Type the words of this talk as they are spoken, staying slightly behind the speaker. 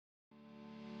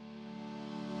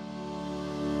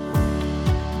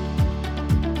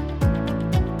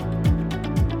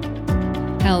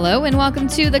Hello and welcome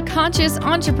to the Conscious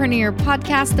Entrepreneur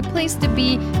Podcast, the place to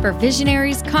be for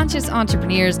visionaries, conscious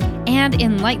entrepreneurs, and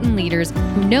enlightened leaders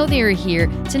who know they are here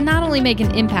to not only make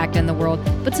an impact in the world,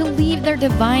 but to leave their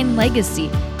divine legacy,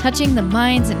 touching the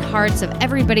minds and hearts of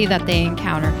everybody that they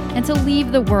encounter, and to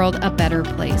leave the world a better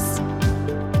place.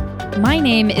 My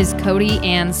name is Cody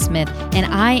Ann Smith, and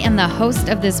I am the host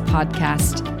of this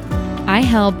podcast. I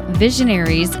help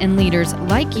visionaries and leaders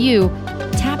like you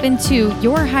tap into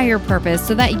your higher purpose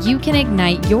so that you can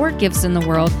ignite your gifts in the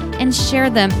world and share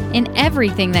them in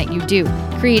everything that you do,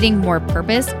 creating more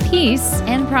purpose, peace,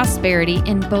 and prosperity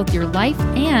in both your life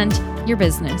and your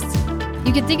business.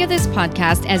 You can think of this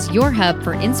podcast as your hub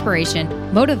for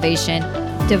inspiration, motivation,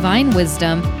 divine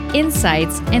wisdom,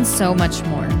 insights, and so much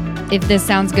more. If this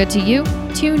sounds good to you,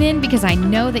 tune in because I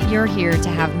know that you're here to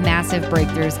have massive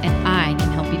breakthroughs and I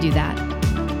can help you do that.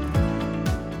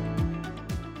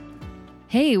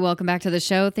 Hey, welcome back to the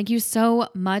show. Thank you so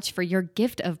much for your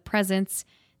gift of presence.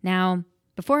 Now,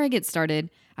 before I get started,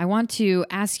 I want to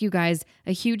ask you guys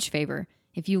a huge favor.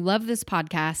 If you love this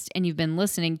podcast and you've been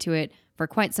listening to it for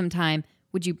quite some time,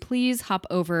 would you please hop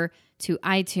over to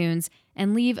iTunes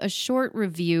and leave a short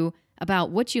review about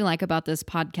what you like about this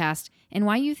podcast and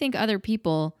why you think other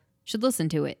people should listen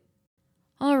to it.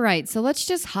 All right, so let's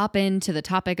just hop into the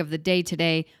topic of the day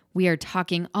today. We are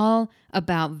talking all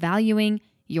about valuing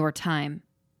your time.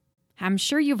 I'm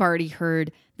sure you've already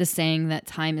heard the saying that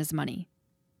time is money,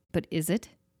 but is it?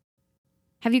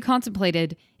 Have you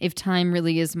contemplated if time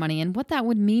really is money and what that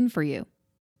would mean for you?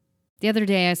 The other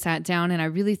day I sat down and I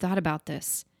really thought about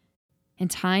this.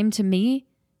 And time to me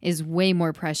is way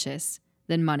more precious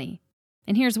than money.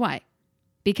 And here's why.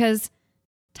 Because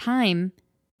time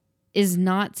is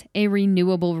not a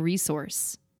renewable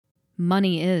resource.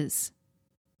 Money is.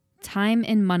 Time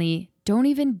and money don't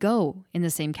even go in the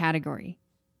same category.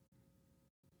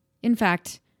 In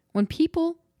fact, when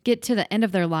people get to the end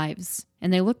of their lives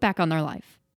and they look back on their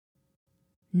life,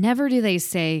 never do they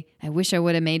say, I wish I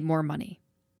would have made more money.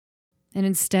 And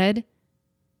instead,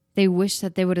 they wish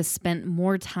that they would have spent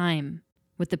more time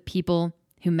with the people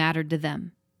who mattered to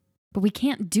them. But we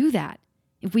can't do that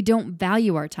if we don't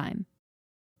value our time.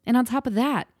 And on top of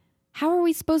that, how are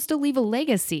we supposed to leave a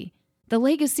legacy? The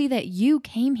legacy that you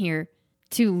came here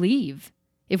to leave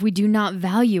if we do not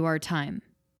value our time.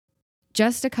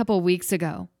 Just a couple weeks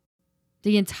ago,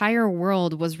 the entire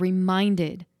world was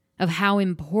reminded of how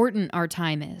important our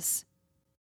time is.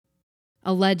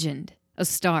 A legend, a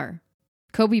star,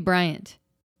 Kobe Bryant,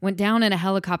 went down in a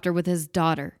helicopter with his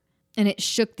daughter, and it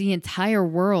shook the entire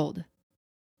world.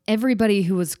 Everybody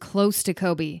who was close to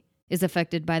Kobe is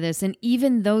affected by this, and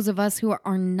even those of us who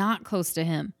are not close to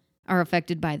him are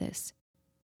affected by this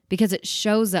because it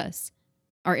shows us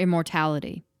our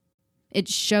immortality. It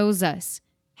shows us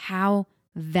how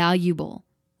valuable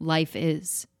life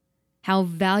is, how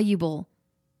valuable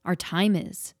our time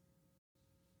is.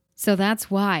 So that's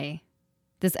why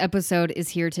this episode is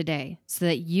here today, so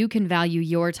that you can value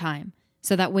your time,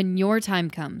 so that when your time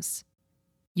comes,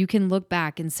 you can look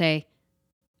back and say,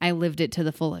 I lived it to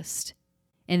the fullest.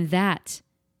 And that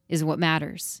is what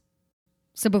matters.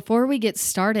 So before we get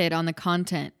started on the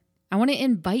content, I want to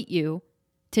invite you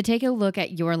to take a look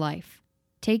at your life.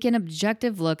 Take an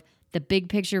objective look, the big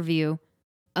picture view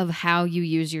of how you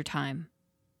use your time.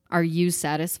 Are you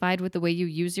satisfied with the way you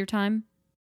use your time?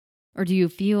 Or do you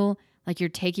feel like you're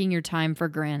taking your time for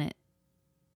granted?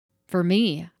 For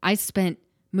me, I spent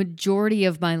majority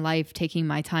of my life taking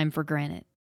my time for granted.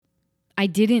 I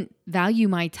didn't value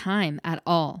my time at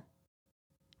all.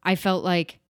 I felt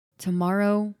like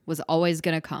tomorrow was always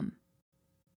going to come.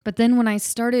 But then when I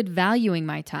started valuing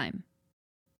my time,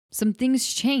 some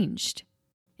things changed.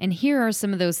 And here are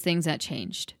some of those things that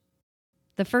changed.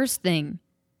 The first thing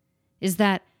is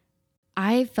that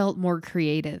I felt more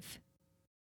creative.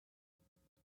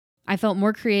 I felt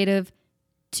more creative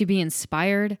to be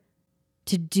inspired,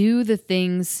 to do the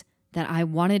things that I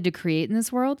wanted to create in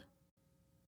this world.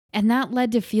 And that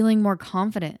led to feeling more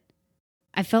confident.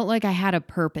 I felt like I had a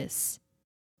purpose.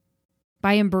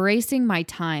 By embracing my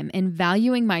time and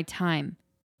valuing my time,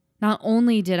 not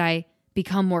only did I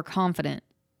become more confident,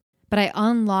 but I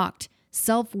unlocked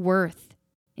self-worth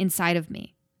inside of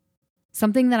me.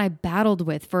 Something that I battled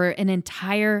with for an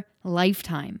entire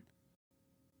lifetime.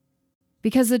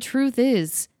 Because the truth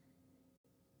is,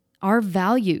 our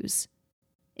values,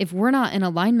 if we're not in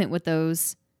alignment with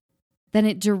those, then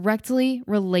it directly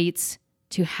relates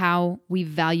to how we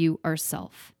value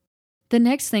ourselves. The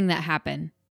next thing that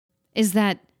happened is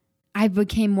that I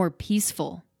became more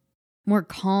peaceful, more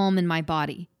calm in my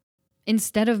body.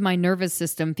 Instead of my nervous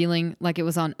system feeling like it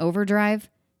was on overdrive,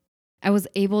 I was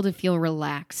able to feel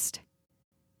relaxed.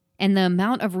 And the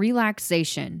amount of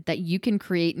relaxation that you can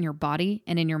create in your body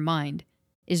and in your mind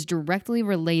is directly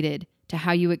related to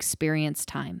how you experience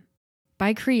time.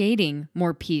 By creating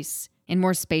more peace and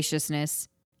more spaciousness,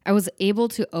 I was able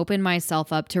to open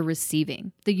myself up to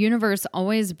receiving. The universe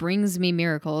always brings me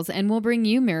miracles and will bring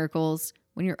you miracles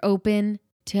when you're open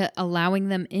to allowing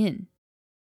them in.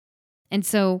 And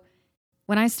so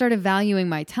when I started valuing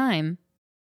my time,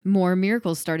 more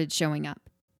miracles started showing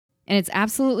up. And it's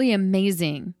absolutely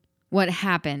amazing what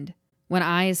happened when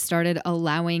I started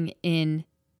allowing in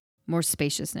more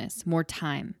spaciousness, more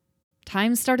time.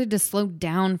 Time started to slow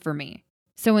down for me.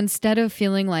 So instead of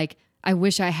feeling like I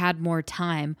wish I had more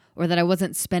time or that I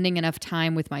wasn't spending enough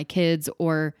time with my kids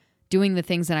or doing the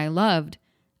things that I loved,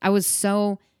 I was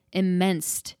so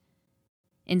immersed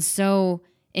and so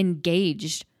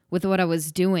engaged with what I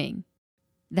was doing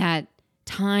that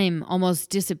time almost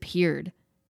disappeared.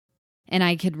 And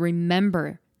I could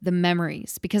remember the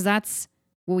memories, because that's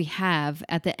what we have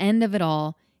at the end of it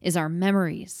all is our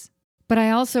memories. But I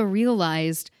also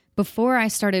realized before I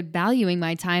started valuing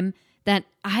my time that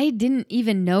I didn't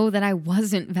even know that I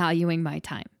wasn't valuing my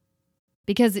time,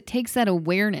 because it takes that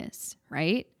awareness,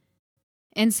 right?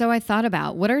 And so I thought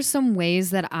about what are some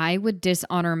ways that I would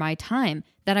dishonor my time,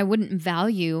 that I wouldn't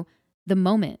value the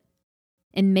moment.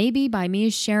 And maybe by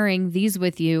me sharing these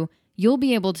with you, you'll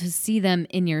be able to see them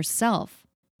in yourself.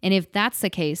 And if that's the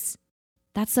case,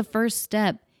 that's the first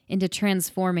step into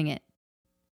transforming it.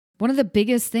 One of the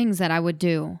biggest things that I would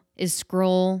do is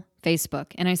scroll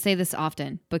Facebook. And I say this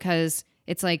often because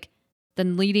it's like the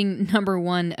leading number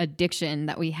one addiction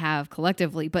that we have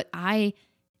collectively. But I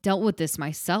dealt with this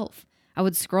myself. I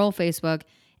would scroll Facebook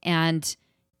and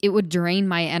it would drain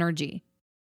my energy.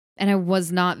 And I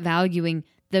was not valuing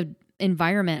the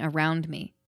environment around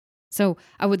me. So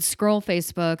I would scroll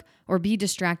Facebook or be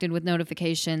distracted with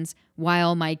notifications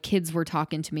while my kids were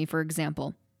talking to me, for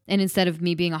example. And instead of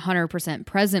me being 100%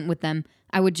 present with them,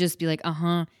 I would just be like,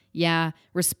 yeah,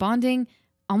 responding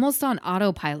almost on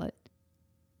autopilot.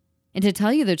 And to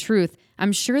tell you the truth,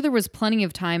 I'm sure there was plenty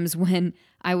of times when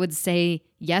I would say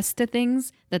yes to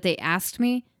things that they asked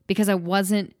me because I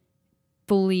wasn't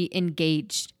fully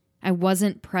engaged. I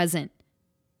wasn't present.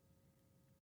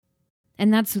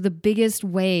 And that's the biggest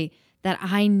way that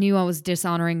I knew I was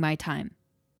dishonoring my time.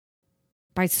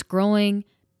 By scrolling,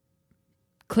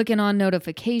 clicking on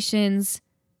notifications,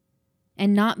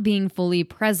 and not being fully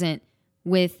present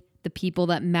with the people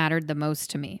that mattered the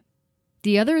most to me.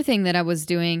 The other thing that I was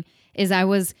doing is I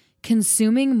was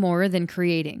consuming more than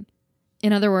creating.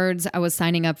 In other words, I was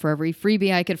signing up for every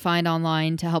freebie I could find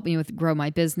online to help me with grow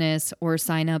my business, or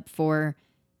sign up for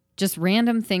just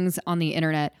random things on the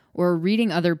internet, or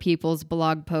reading other people's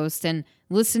blog posts and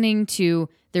listening to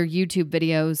their YouTube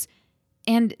videos.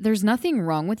 And there's nothing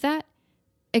wrong with that,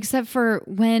 except for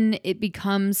when it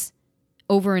becomes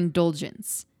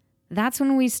overindulgence. That's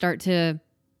when we start to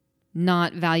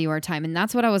not value our time. And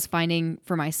that's what I was finding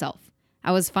for myself.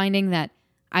 I was finding that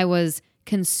I was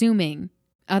consuming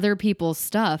other people's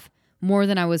stuff more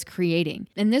than I was creating.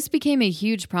 And this became a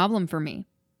huge problem for me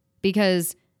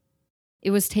because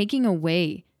it was taking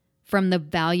away from the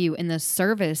value and the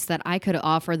service that I could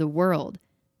offer the world.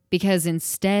 Because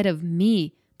instead of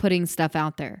me putting stuff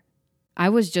out there, I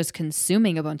was just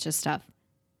consuming a bunch of stuff.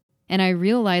 And I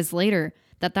realized later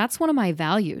that that's one of my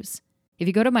values. If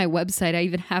you go to my website, I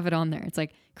even have it on there. It's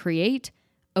like create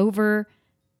over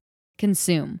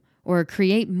consume, or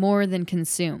create more than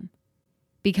consume.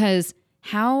 Because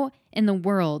how in the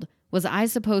world was I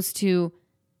supposed to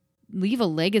leave a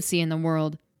legacy in the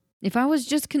world if I was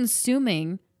just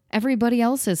consuming everybody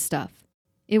else's stuff?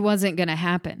 It wasn't going to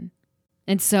happen.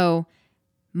 And so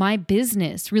my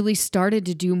business really started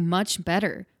to do much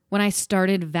better when I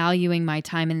started valuing my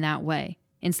time in that way,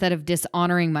 instead of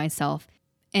dishonoring myself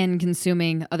and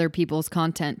consuming other people's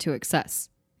content to excess.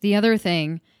 The other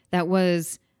thing that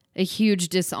was a huge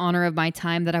dishonor of my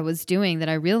time that I was doing, that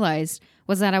I realized,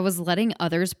 was that I was letting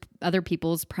other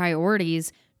people's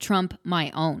priorities trump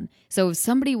my own. So if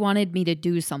somebody wanted me to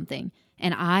do something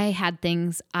and I had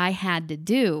things I had to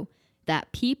do,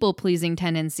 that people-pleasing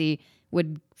tendency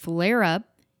would flare up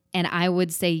and I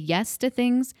would say yes to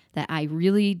things that I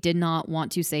really did not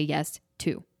want to say yes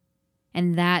to.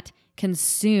 And that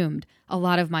consumed a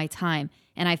lot of my time.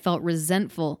 And I felt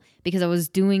resentful because I was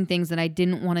doing things that I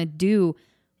didn't want to do.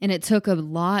 And it took a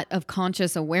lot of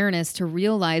conscious awareness to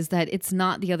realize that it's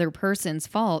not the other person's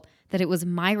fault, that it was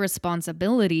my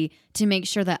responsibility to make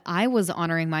sure that I was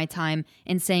honoring my time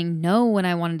and saying no when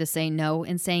I wanted to say no,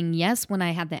 and saying yes when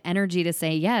I had the energy to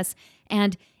say yes.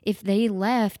 And if they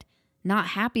left not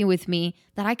happy with me,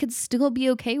 that I could still be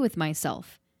okay with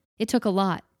myself. It took a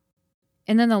lot.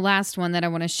 And then the last one that I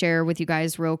want to share with you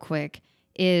guys real quick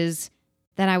is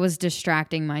that I was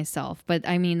distracting myself. But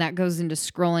I mean, that goes into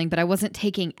scrolling, but I wasn't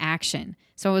taking action.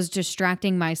 So I was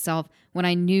distracting myself when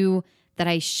I knew that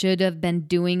I should have been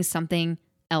doing something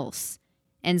else.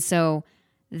 And so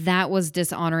that was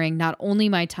dishonoring not only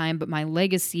my time, but my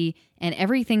legacy and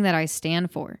everything that I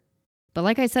stand for. But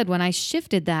like I said, when I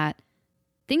shifted that,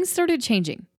 things started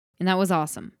changing, and that was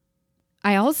awesome.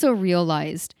 I also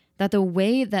realized that the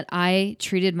way that I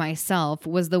treated myself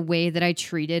was the way that I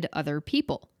treated other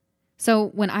people. So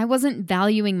when I wasn't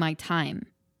valuing my time,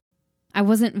 I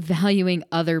wasn't valuing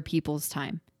other people's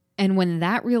time. And when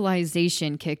that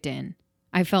realization kicked in,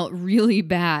 I felt really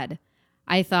bad.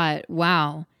 I thought,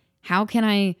 wow, how can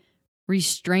I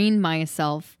restrain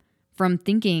myself from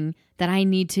thinking that I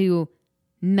need to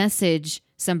message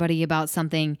somebody about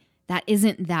something that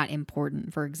isn't that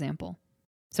important, for example.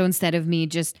 So instead of me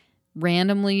just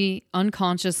randomly,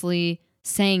 unconsciously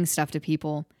saying stuff to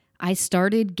people, I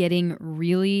started getting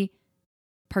really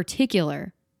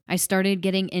particular. I started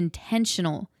getting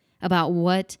intentional about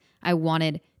what I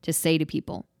wanted to say to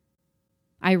people.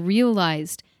 I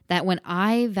realized that when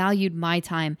I valued my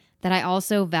time, that I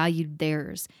also valued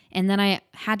theirs. And then I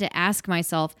had to ask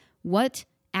myself, what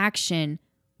action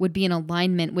would be in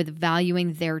alignment with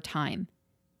valuing their time?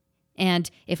 And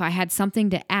if I had something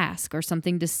to ask or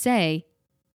something to say,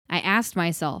 I asked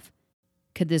myself,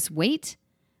 could this wait?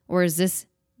 Or is this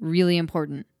really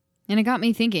important? And it got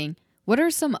me thinking, what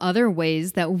are some other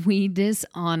ways that we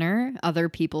dishonor other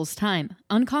people's time?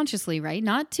 Unconsciously, right?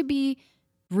 Not to be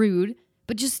rude,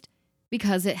 but just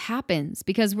because it happens,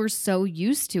 because we're so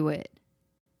used to it.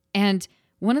 And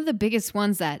one of the biggest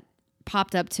ones that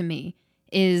popped up to me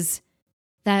is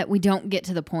that we don't get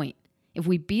to the point. If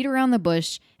we beat around the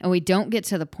bush and we don't get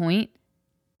to the point,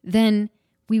 then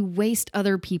we waste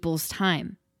other people's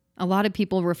time. A lot of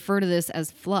people refer to this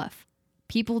as fluff.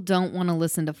 People don't want to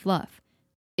listen to fluff.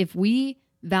 If we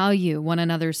value one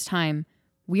another's time,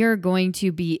 we are going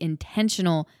to be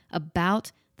intentional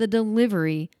about the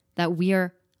delivery that we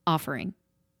are offering.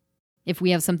 If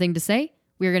we have something to say,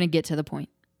 we're going to get to the point.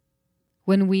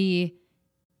 When we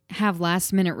have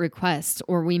last minute requests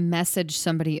or we message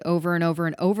somebody over and over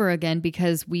and over again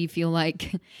because we feel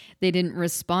like they didn't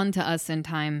respond to us in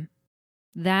time,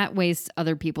 that wastes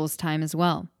other people's time as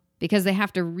well, because they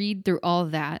have to read through all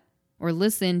of that or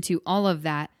listen to all of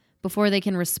that before they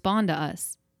can respond to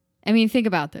us. I mean, think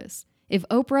about this. If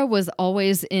Oprah was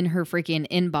always in her freaking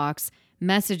inbox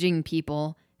messaging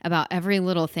people about every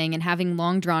little thing and having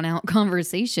long drawn out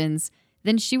conversations,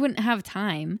 then she wouldn't have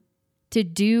time to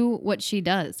do what she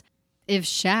does. If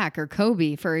Shaq or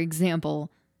Kobe, for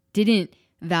example, didn't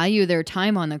value their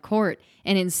time on the court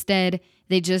and instead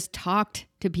they just talked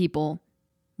to people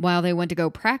while they went to go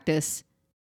practice,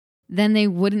 then they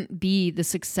wouldn't be the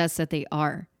success that they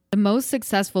are. The most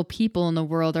successful people in the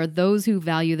world are those who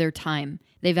value their time.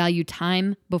 They value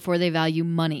time before they value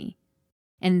money.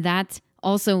 And that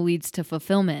also leads to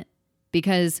fulfillment,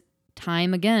 because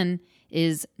time, again,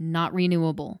 is not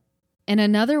renewable. And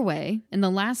another way, and the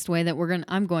last way that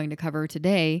I'm going to cover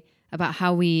today about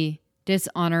how we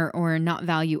dishonor or not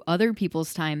value other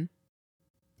people's time,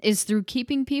 is through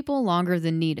keeping people longer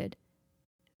than needed.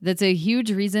 That's a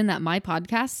huge reason that my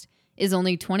podcast is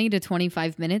only 20 to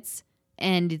 25 minutes,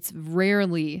 and it's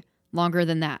rarely longer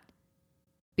than that.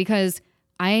 Because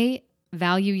I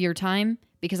value your time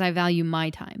because I value my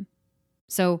time.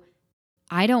 So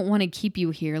I don't want to keep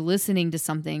you here listening to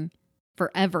something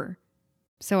forever.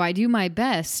 So I do my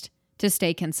best to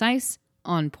stay concise,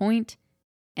 on point,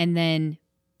 and then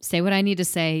say what I need to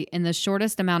say in the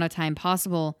shortest amount of time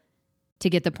possible to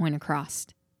get the point across.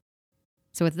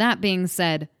 So with that being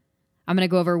said, I'm going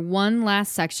to go over one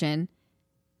last section.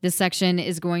 This section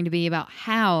is going to be about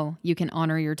how you can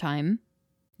honor your time,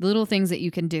 little things that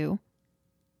you can do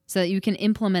so that you can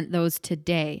implement those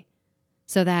today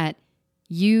so that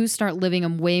you start living a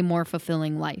way more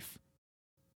fulfilling life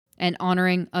and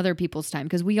honoring other people's time,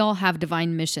 because we all have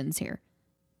divine missions here.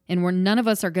 And none of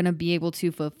us are going to be able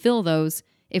to fulfill those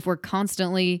if we're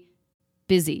constantly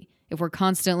busy, if we're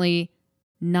constantly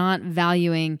not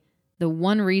valuing the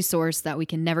one resource that we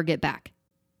can never get back.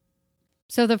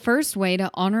 So the first way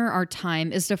to honor our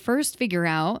time is to first figure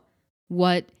out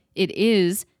what it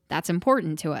is that's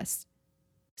important to us.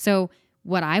 So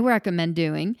what I recommend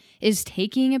doing is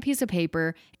taking a piece of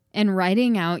paper and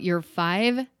writing out your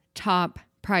 5 top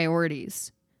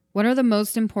priorities. What are the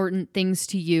most important things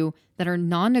to you that are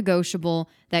non-negotiable,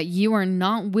 that you are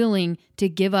not willing to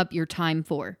give up your time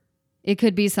for? It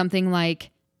could be something like,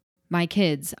 my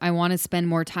kids. I want to spend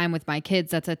more time with my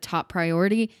kids. That's a top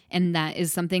priority. And that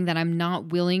is something that I'm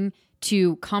not willing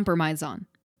to compromise on.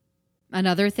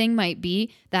 Another thing might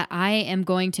be that I am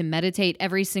going to meditate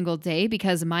every single day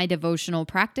because my devotional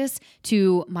practice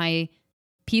to my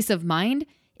peace of mind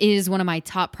is one of my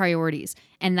top priorities,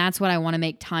 and that's what I want to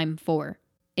make time for.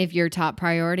 If your top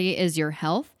priority is your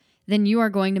health, then you are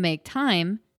going to make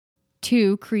time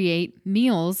to create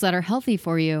meals that are healthy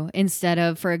for you instead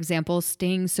of, for example,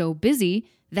 staying so busy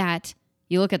that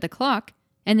you look at the clock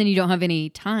and then you don't have any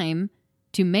time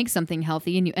to make something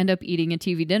healthy and you end up eating a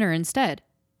TV dinner instead.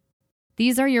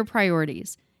 These are your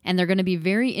priorities, and they're going to be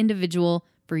very individual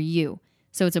for you.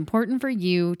 So it's important for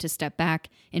you to step back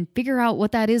and figure out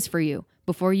what that is for you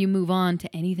before you move on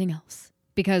to anything else.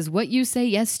 Because what you say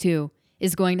yes to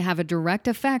is going to have a direct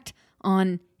effect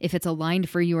on if it's aligned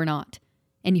for you or not.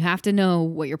 And you have to know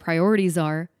what your priorities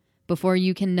are before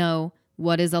you can know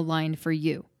what is aligned for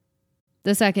you.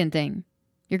 The second thing,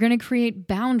 you're going to create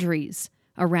boundaries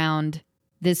around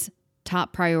this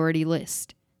top priority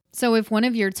list. So if one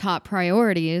of your top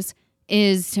priorities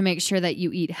is to make sure that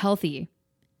you eat healthy,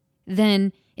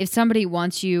 then if somebody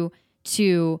wants you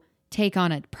to take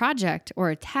on a project or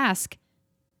a task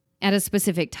at a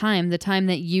specific time, the time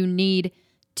that you need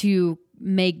to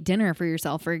make dinner for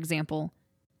yourself, for example,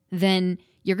 then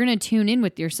you're going to tune in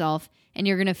with yourself and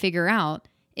you're going to figure out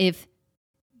if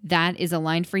that is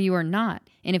aligned for you or not.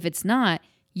 And if it's not,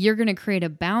 you're going to create a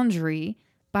boundary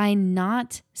by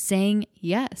not saying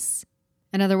yes.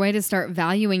 Another way to start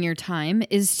valuing your time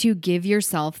is to give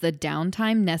yourself the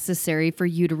downtime necessary for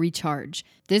you to recharge.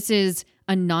 This is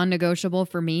a non-negotiable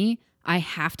for me. I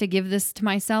have to give this to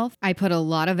myself. I put a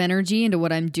lot of energy into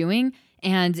what I'm doing,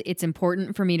 and it's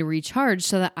important for me to recharge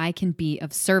so that I can be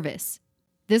of service.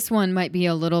 This one might be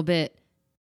a little bit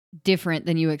different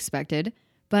than you expected,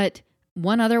 but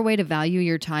one other way to value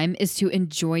your time is to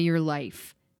enjoy your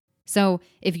life. So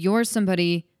if you're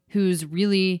somebody who's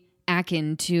really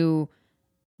akin to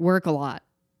work a lot,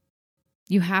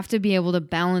 you have to be able to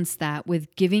balance that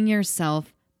with giving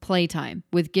yourself playtime,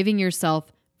 with giving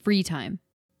yourself free time.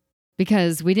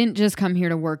 Because we didn't just come here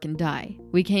to work and die.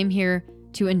 We came here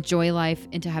to enjoy life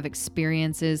and to have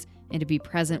experiences and to be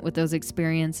present with those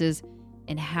experiences.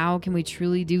 And how can we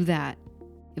truly do that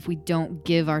if we don't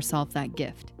give ourselves that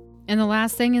gift? And the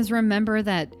last thing is, remember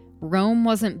that Rome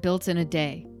wasn't built in a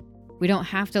day. We don't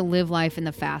have to live life in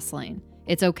the fast lane.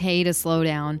 It's okay to slow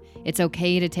down. It's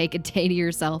okay to take a day to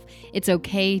yourself. It's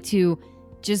okay to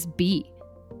just be.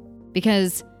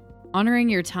 Because honoring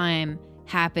your time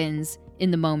happens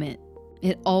in the moment.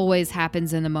 It always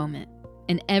happens in the moment.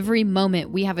 In every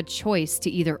moment, we have a choice to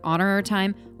either honor our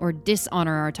time or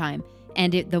dishonor our time.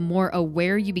 And the more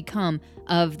aware you become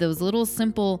of those little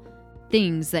simple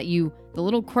things the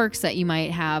little quirks that you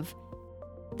might have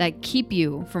that keep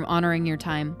you from honoring your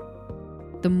time,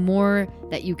 the more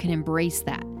that you can embrace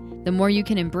that, the more you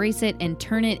can embrace it and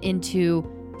turn it into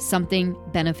something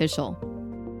beneficial.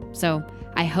 So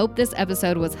I hope this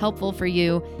episode was helpful for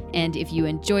you. And if you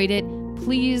enjoyed it,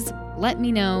 please let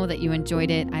me know that you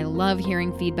enjoyed it. I love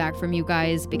hearing feedback from you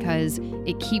guys because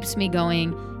it keeps me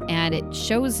going and it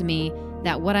shows me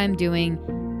that what I'm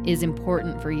doing is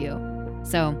important for you.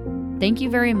 So thank you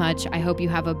very much. I hope you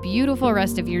have a beautiful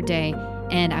rest of your day,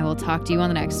 and I will talk to you on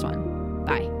the next one.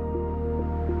 Bye.